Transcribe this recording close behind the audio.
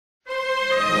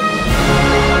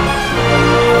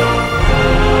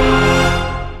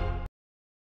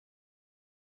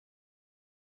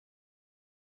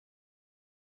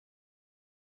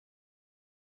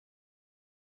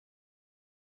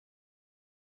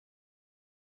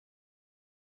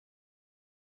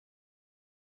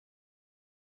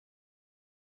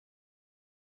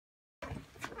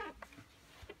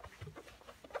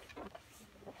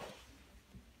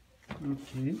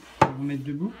Ok, on va remettre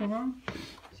debout pour voir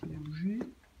s'il a bougé.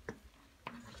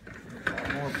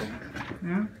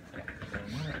 Hein?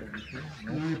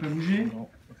 Non, il n'a pas bougé. Non.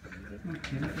 Ok,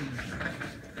 il n'a pas bougé.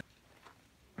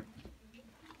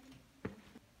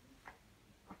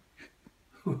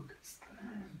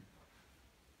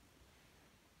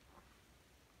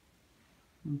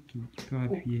 Ok, tu peux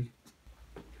appuyer.